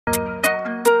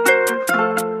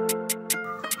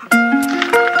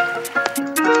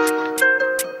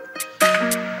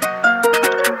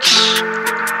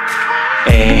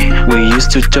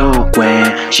used to talk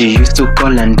when she used to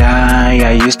call and die.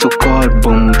 I used to call,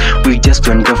 boom, we just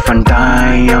went off and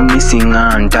die. I'm missing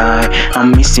and die, I'm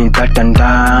missing that and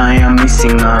die. I'm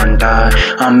missing and die,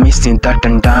 I'm missing that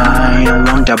and die.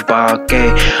 I wonder back,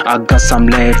 I got some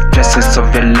left traces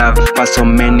of your love. For so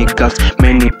many girls,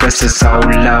 many places I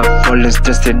would love. Always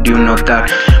tested, you know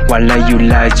that. While you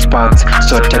light sparks,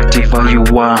 so attractive how you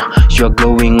are. You're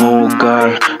glowing, oh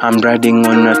girl, I'm riding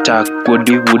on attack. Would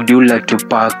you like to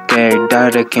park?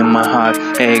 Direct in my heart.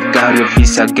 Got your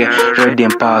visa, get ready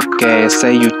and park.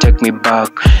 Say you take me back.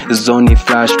 It's only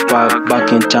flashback.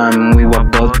 Back in time, we were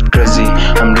both crazy.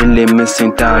 I'm really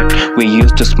missing that. We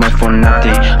used to smile for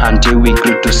nothing until we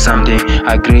grew to something.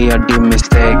 I agree I did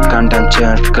mistake and I'm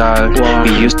changed, girl.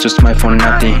 We used to smile for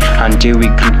nothing until we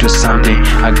grew to something.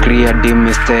 I agree I did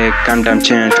mistake and I'm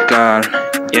changed, girl.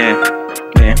 Yeah.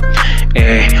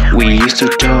 We used to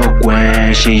talk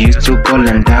when she used to call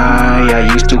and die.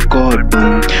 I used to call,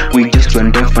 boom, we just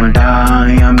went off and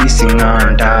die. I'm missing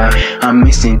and die, I'm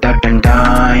missing that and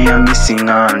die. I'm missing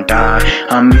and die,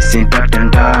 I'm missing that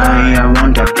and die. I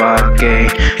wonder back,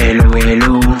 hello,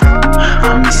 hello,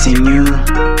 I'm missing you.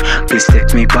 Please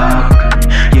take me back.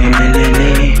 Yeah,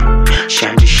 lele,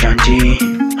 shanji, shanji,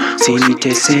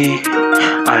 sinitese,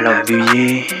 I love you,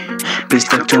 yeah. Please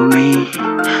talk to me,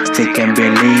 still can't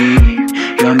believe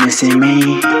you're missing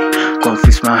me.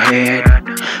 Confuse my head,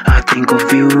 I think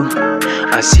of you,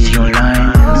 I see your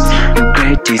lines. You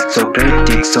great, it's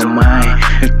so mine.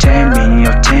 You tell me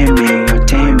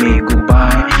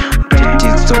goodbye. Great,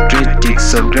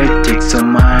 it's so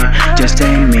mine. Just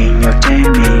tell me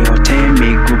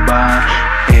goodbye.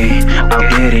 I'll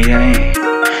get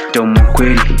it, don't move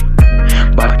quickly,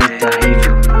 but better have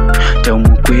you. Don't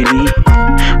move quickly,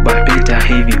 but better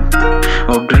have you.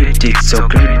 Oh great, it's so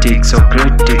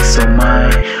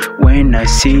mine. When I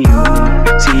see you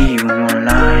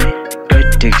online.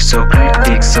 Great, it's so mine.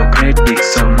 Great,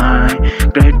 it's so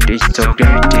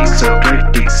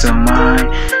mine.